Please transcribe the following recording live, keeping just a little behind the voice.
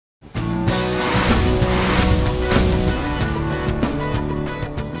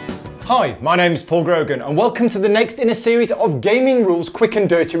Hi, my name's Paul Grogan and welcome to the next in a series of Gaming Rules quick and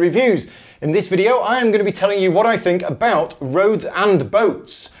dirty reviews. In this video I am going to be telling you what I think about Roads and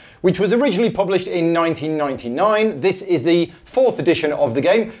Boats, which was originally published in 1999. This is the 4th edition of the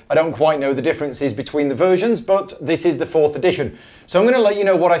game. I don't quite know the differences between the versions, but this is the 4th edition. So I'm going to let you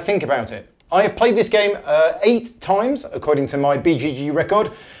know what I think about it. I have played this game 8 times, according to my BGG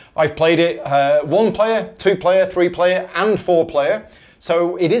record. I've played it 1 player, 2 player, 3 player and 4 player.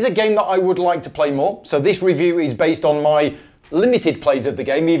 So it is a game that I would like to play more. So this review is based on my limited plays of the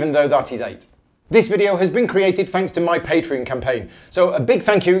game, even though that is 8. This video has been created thanks to my Patreon campaign. So a big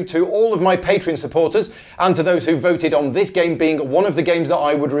thank you to all of my Patreon supporters and to those who voted on this game being one of the games that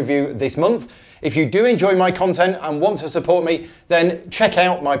I would review this month. If you do enjoy my content and want to support me, then check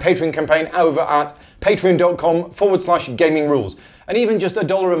out my Patreon campaign over at patreon.com/gamingrules. And even just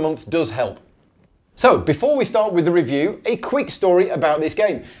 $1 a month does help. So, before we start with the review, a quick story about this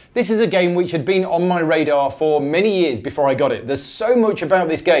game. This is a game which had been on my radar for many years before I got it. There's so much about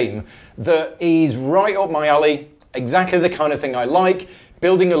this game that is right up my alley, exactly the kind of thing I like.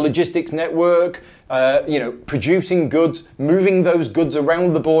 Building a logistics network, producing goods, moving those goods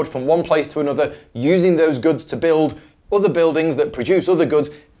around the board from one place to another, using those goods to build other buildings that produce other goods.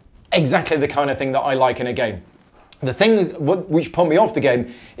 Exactly the kind of thing that I like in a game. The thing which put me off the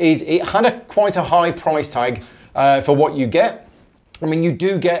game is it had quite a high price tag for what you get. I mean, you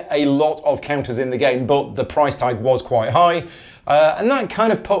do get a lot of counters in the game, but the price tag was quite high. And that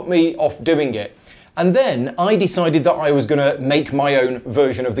kind of put me off doing it. And then I decided that I was going to make my own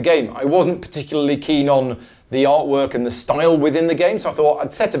version of the game. I wasn't particularly keen on the artwork and the style within the game, so I thought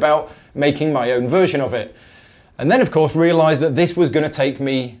I'd set about making my own version of it. And then, of course, realised that this was going to take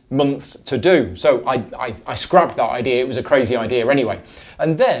me months to do. So I scrapped that idea. It was a crazy idea anyway.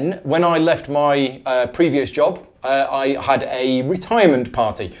 And then, when I left my previous job, I had a retirement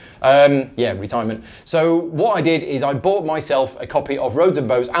party. Retirement. So what I did is I bought myself a copy of Roads and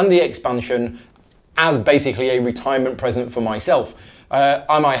Boats and the expansion as basically a retirement present for myself.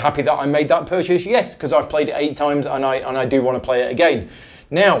 Am I happy that I made that purchase? Yes, because I've played it 8 times and I do want to play it again.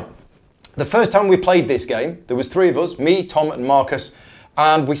 Now, the first time we played this game, there was 3 of us, me, Tom and Marcus,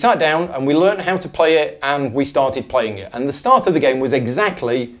 and we sat down and we learned how to play it and we started playing it. And the start of the game was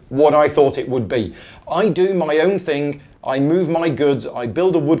exactly what I thought it would be. I do my own thing, I move my goods, I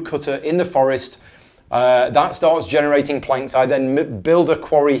build a woodcutter in the forest, that starts generating planks, I then build a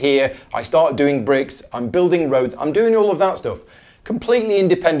quarry here, I start doing bricks, I'm building roads, I'm doing all of that stuff. Completely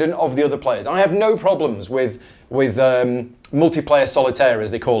independent of the other players. I have no problems with multiplayer solitaire,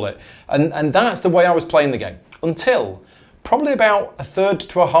 as they call it. And that's the way I was playing the game. Until probably about a third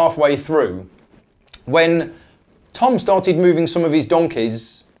to a halfway through, when Tom started moving some of his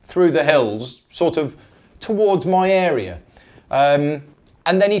donkeys through the hills, sort of towards my area. And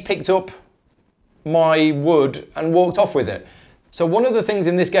then he picked up my wood and walked off with it. So one of the things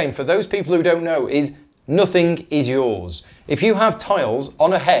in this game, for those people who don't know, is nothing is yours. If you have tiles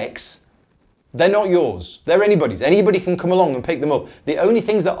on a hex, they're not yours. They're anybody's. Anybody can come along and pick them up. The only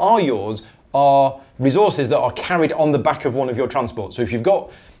things that are yours are resources that are carried on the back of one of your transports. So if you've got,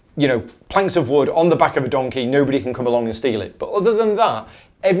 planks of wood on the back of a donkey, nobody can come along and steal it. But other than that,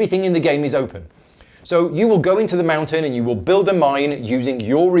 everything in the game is open. So you will go into the mountain and you will build a mine using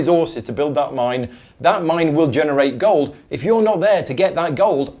your resources to build that mine. That mine will generate gold. If you're not there to get that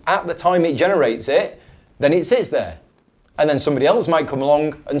gold at the time it generates it, then it sits there. And then somebody else might come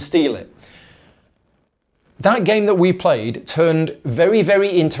along and steal it. That game that we played turned very, very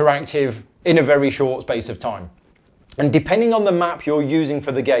interactive in a very short space of time. And depending on the map you're using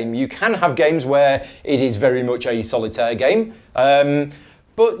for the game, you can have games where it is very much a solitaire game,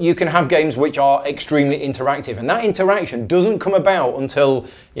 but you can have games which are extremely interactive. And that interaction doesn't come about until,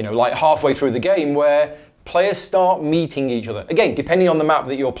 like halfway through the game, where players start meeting each other. Again, depending on the map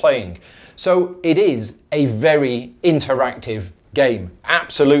that you're playing. So it is a very interactive game,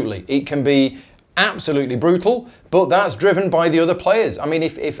 absolutely. It can be absolutely brutal, but that's driven by the other players. I mean,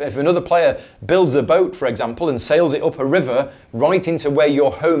 if another player builds a boat, for example, and sails it up a river right into where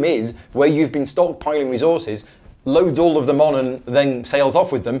your home is, where you've been stockpiling resources, loads all of them on and then sails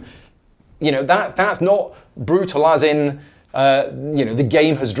off with them, that's not brutal as in, the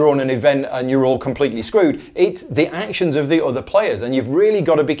game has drawn an event and you're all completely screwed. It's the actions of the other players, and you've really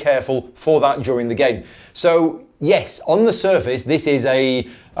got to be careful for that during the game. So yes, on the surface, this is a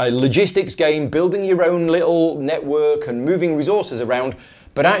logistics game, building your own little network and moving resources around,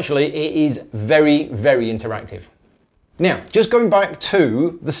 but actually it is very, very interactive. Now, just going back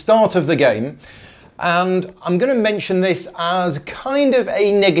to the start of the game, and I'm going to mention this as kind of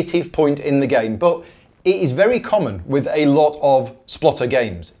a negative point in the game, but it is very common with a lot of Splotter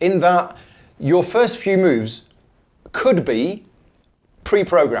games in that your first few moves could be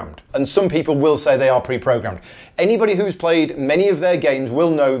pre-programmed, and some people will say they are pre-programmed. Anybody who's played many of their games will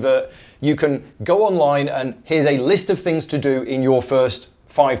know that you can go online and here's a list of things to do in your first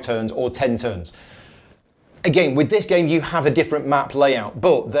 5 turns or 10 turns. Again, with this game you have a different map layout,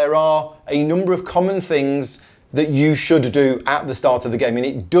 but there are a number of common things that you should do at the start of the game, and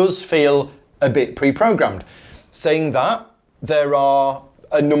it does feel a bit pre-programmed. Saying that, there are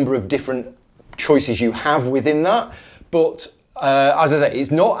a number of different choices you have within that, but as I say, it's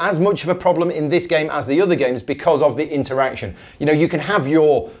not as much of a problem in this game as the other games because of the interaction. You know, you can have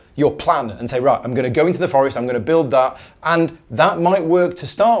your plan and say, right, I'm going to go into the forest, I'm going to build that, and that might work to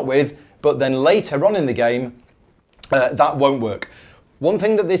start with, but then later on in the game, that won't work. One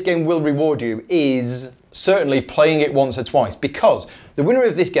thing that this game will reward you is certainly playing it once or twice, because the winner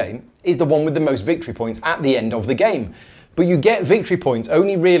of this game is the one with the most victory points at the end of the game. But you get victory points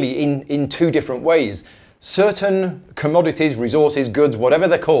only really in 2 different ways. Certain commodities, resources, goods, whatever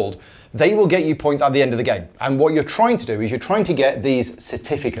they're called, they will get you points at the end of the game. And what you're trying to do is you're trying to get these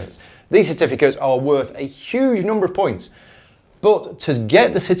certificates. These certificates are worth a huge number of points. But to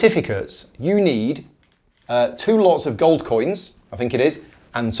get the certificates, you need 2 lots of gold coins, I think it is,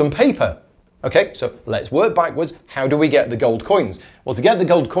 and some paper. Okay, so let's work backwards. How do we get the gold coins? Well, to get the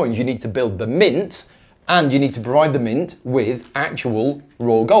gold coins, you need to build the mint, and you need to provide the mint with actual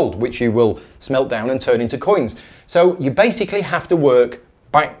raw gold, which you will smelt down and turn into coins. So you basically have to work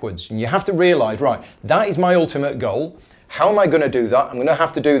backwards, and you have to realize, right, that is my ultimate goal. How am I going to do that? I'm going to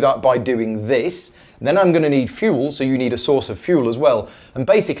have to do that by doing this. Then I'm going to need fuel, so you need a source of fuel as well. And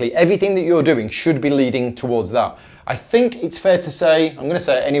basically, everything that you're doing should be leading towards that. I think it's fair to say, I'm going to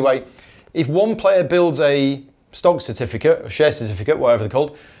say it anyway, if one player builds a stock certificate, or share certificate, whatever they're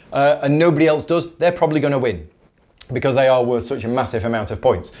called, and nobody else does, they're probably going to win because they are worth such a massive amount of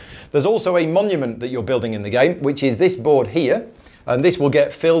points. There's also a monument that you're building in the game, which is this board here, and this will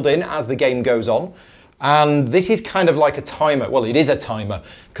get filled in as the game goes on. And this is kind of like a timer. Well, it is a timer,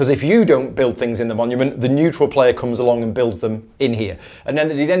 because if you don't build things in the monument, the neutral player comes along and builds them in here. And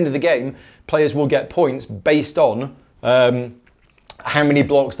then at the end of the game, players will get points based on how many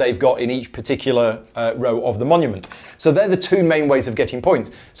blocks they've got in each particular row of the monument. So they're the 2 main ways of getting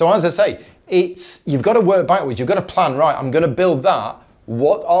points. So as I say, you've got to work backwards. You've got to plan, right, I'm going to build that.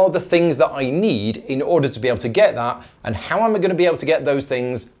 What are the things that I need in order to be able to get that? And how am I going to be able to get those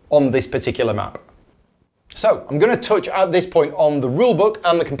things on this particular map? So I'm going to touch at this point on the rulebook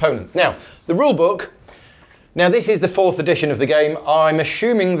and the components. Now, the rulebook, now this is the 4th edition of the game. I'm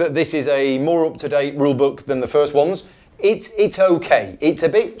assuming that this is a more up-to-date rulebook than the first ones. It's okay. It's a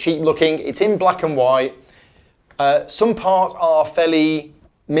bit cheap looking. It's in black and white. Some parts are fairly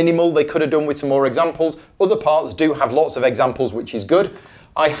minimal. They could have done with some more examples. Other parts do have lots of examples, which is good.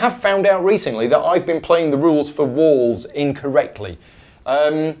 I have found out recently that I've been playing the rules for walls incorrectly.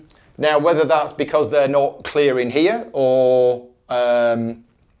 Now, whether that's because they're not clear in here or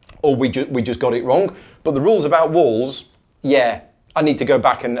we just got it wrong, but the rules about walls, yeah, I need to go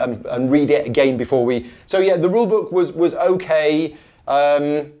back and read it again before we... So yeah, the rulebook was okay.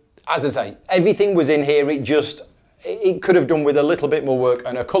 As I say, everything was in here. It could have done with a little bit more work,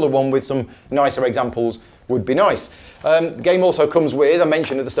 and a colour one with some nicer examples would be nice. The game also comes with, I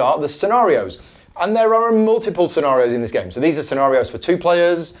mentioned at the start, the scenarios. And there are multiple scenarios in this game. So these are scenarios for 2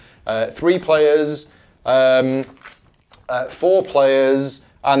 players, 3 players, 4 players,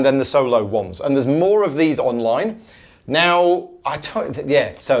 and then the solo ones. And there's more of these online. Now,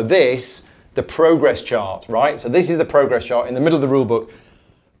 so this, the progress chart, right? So this is the progress chart in the middle of the rulebook.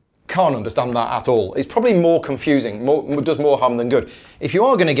 Can't understand that at all. It's probably more confusing, does more harm than good. If you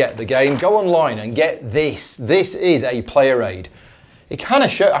are going to get the game, go online and get this. This is a player aid. It kind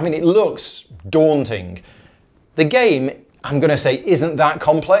of shows, I mean, it looks daunting. The game, I'm going to say, isn't that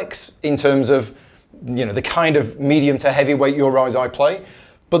complex in terms of, you know, the kind of medium to heavyweight Your Rise I play.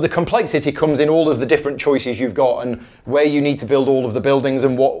 But the complexity comes in all of the different choices you've got and where you need to build all of the buildings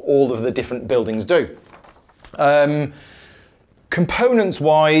and what all of the different buildings do.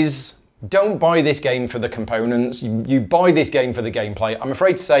 Components-wise, don't buy this game for the components. You buy this game for the gameplay. I'm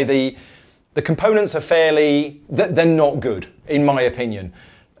afraid to say the components are they're not good, in my opinion.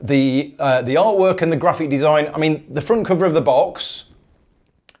 The artwork and the graphic design, I mean, the front cover of the box,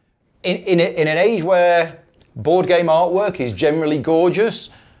 in an age where board game artwork is generally gorgeous,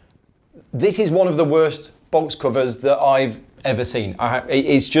 this is one of the worst box covers that I've ever seen.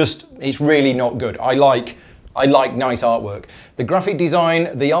 It's really not good. I like nice artwork. The graphic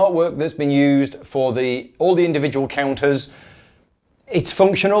design, the artwork that's been used for all the individual counters, it's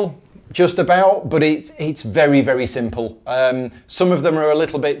functional. just about, but it's very, very simple. Some of them are a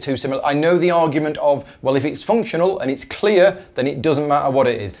little bit too similar. I know the argument of, well, if it's functional and it's clear, then it doesn't matter what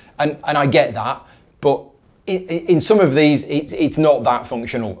it is. And I get that, but in some of these, it's not that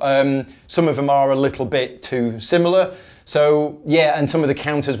functional. Some of them are a little bit too similar. So yeah, and some of the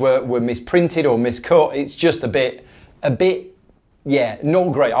counters were misprinted or miscut. It's just a bit, yeah,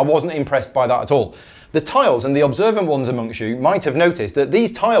 not great. I wasn't impressed by that at all. The tiles and the observant ones amongst you might have noticed that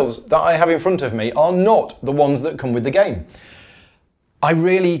these tiles that I have in front of me are not the ones that come with the game. I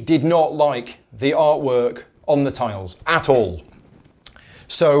really did not like the artwork on the tiles at all.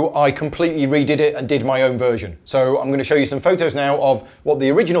 So I completely redid it and did my own version. So I'm going to show you some photos now of what the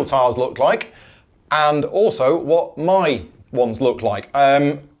original tiles look like and also what my ones look like.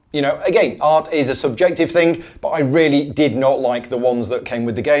 You know, again, art is a subjective thing, but I really did not like the ones that came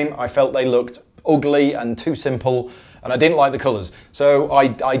with the game. I felt they looked ugly and too simple, and I didn't like the colours. So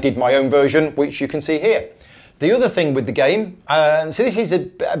I did my own version, which you can see here. The other thing with the game, so this is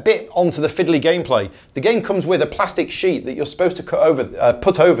a bit onto the fiddly gameplay. The game comes with a plastic sheet that you're supposed to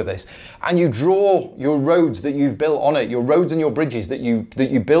put over this, and you draw your roads that you've built on it, your roads and your bridges that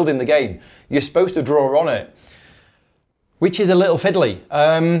you build in the game. You're supposed to draw on it, which is a little fiddly.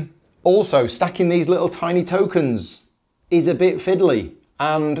 Also, stacking these little tiny tokens is a bit fiddly.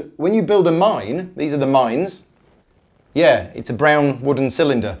 And when you build a mine, these are the mines. Yeah, it's a brown wooden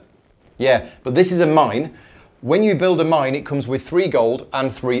cylinder. Yeah, but this is a mine. When you build a mine, it comes with 3 gold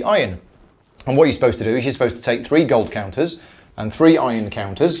and 3 iron. And what you're supposed to do is you're supposed to take 3 gold counters and 3 iron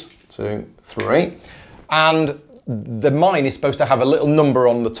counters, so 3. And the mine is supposed to have a little number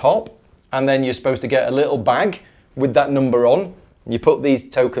on the top, and then you're supposed to get a little bag with that number on. You put these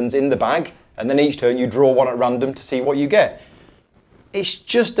tokens in the bag, and then each turn you draw one at random to see what you get. It's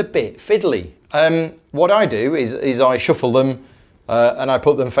just a bit fiddly. What I do is I shuffle them and I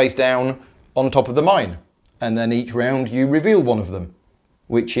put them face down on top of the mine. And then each round you reveal one of them,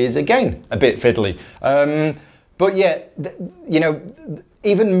 which is again a bit fiddly. But yeah, you know,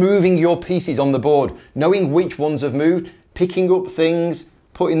 even moving your pieces on the board, knowing which ones have moved, picking up things,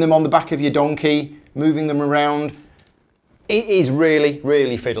 putting them on the back of your donkey, moving them around, it is really,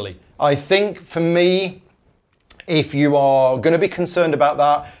 really fiddly. I think for me, if you are going to be concerned about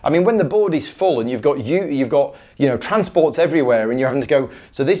that, I mean, when the board is full and you've got you know, transports everywhere and you're having to go,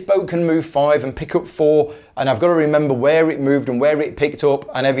 so this boat can move 5 and pick up 4, and I've got to remember where it moved and where it picked up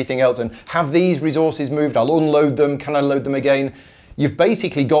and everything else, and have these resources moved, I'll unload them, can I load them again? You've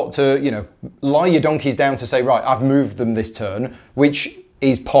basically got to, you know, lie your donkeys down to say, right, I've moved them this turn, which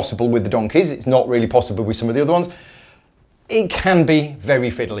is possible with the donkeys. It's not really possible with some of the other ones. It can be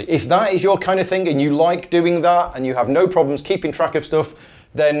very fiddly. If that is your kind of thing and you like doing that and you have no problems keeping track of stuff,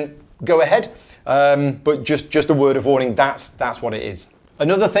 then go ahead. But just a word of warning, that's what it is.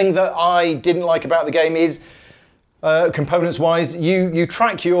 Another thing that I didn't like about the game is, components wise, you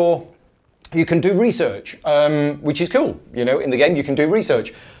track you can do research, which is cool. You know, in the game you can do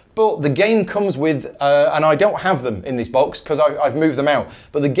research. But the game comes with, and I don't have them in this box because I've moved them out,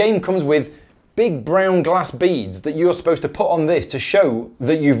 but the game comes with big brown glass beads that you're supposed to put on this to show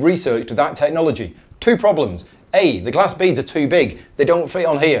that you've researched that technology. 2 problems. A, the glass beads are too big. They don't fit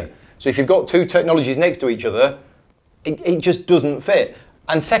on here. So if you've got 2 technologies next to each other, it just doesn't fit.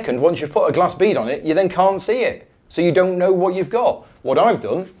 And second, once you've put a glass bead on it, you then can't see it. So you don't know what you've got. What I've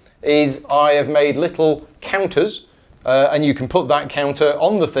done is I have made little counters, and you can put that counter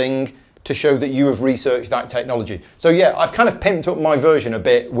on the thing to show that you have researched that technology. So yeah, I've kind of pimped up my version a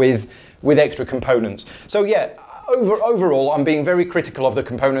bit with extra components. So yeah, overall, I'm being very critical of the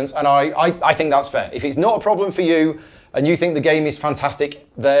components, and I think that's fair. If it's not a problem for you and you think the game is fantastic,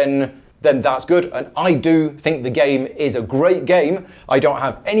 then that's good. And I do think the game is a great game. I don't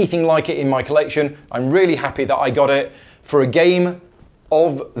have anything like it in my collection. I'm really happy that I got it. For a game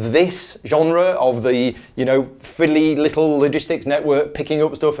of this genre, of the, you know, fiddly little logistics network, picking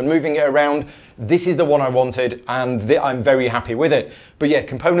up stuff and moving it around, this is the one I wanted, and I'm very happy with it. But yeah,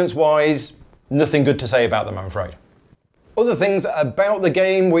 components wise, nothing good to say about them, I'm afraid. Other things about the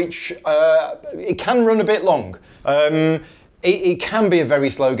game, which it can run a bit long. It can be a very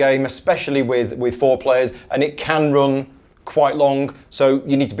slow game, especially with 4 players, and it can run quite long, so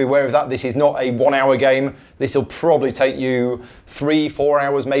you need to be aware of that. This is not a 1-hour game. This will probably take you 3-4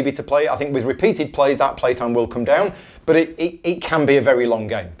 hours maybe to play. I think with repeated plays that playtime will come down, but it can be a very long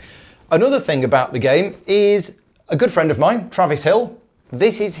game. Another thing about the game is a good friend of mine, Travis Hill.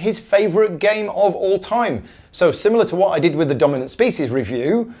 This is his favourite game of all time. So similar to what I did with the Dominant Species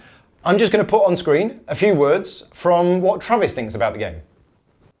review, I'm just going to put on screen a few words from what Travis thinks about the game.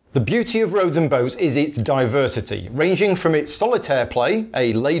 The beauty of Roads and Boats is its diversity, ranging from its solitaire play,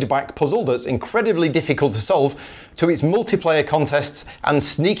 a laid-back puzzle that's incredibly difficult to solve, to its multiplayer contests and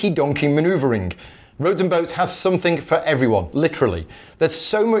sneaky donkey manoeuvring. Roads and Boats has something for everyone, literally. There's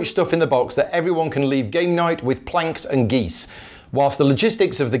so much stuff in the box that everyone can leave game night with planks and geese. Whilst the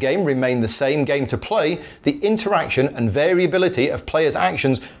logistics of the game remain the same game to play, the interaction and variability of players'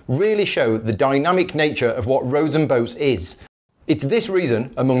 actions really show the dynamic nature of what Roads and Boats is. It's this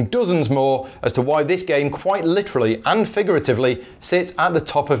reason, among dozens more, as to why this game quite literally and figuratively sits at the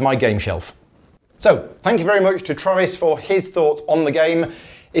top of my game shelf. So, thank you very much to Travis for his thoughts on the game.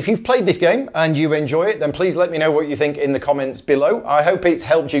 If you've played this game and you enjoy it, then please let me know what you think in the comments below. I hope it's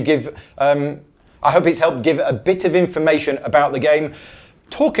helped you give a bit of information about the game.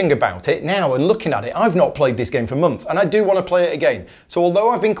 Talking about it now and looking at it, I've not played this game for months and I do want to play it again. So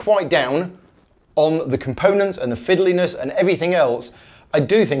although I've been quite down on the components and the fiddliness and everything else, I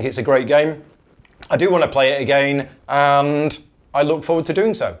do think it's a great game. I do want to play it again and I look forward to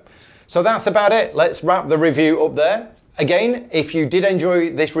doing so. So that's about it. Let's wrap the review up there. Again, if you did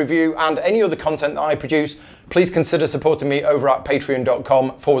enjoy this review and any other content that I produce, please consider supporting me over at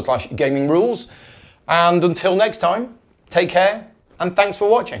patreon.com/gamingrules. And until next time, take care and thanks for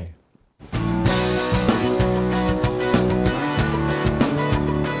watching.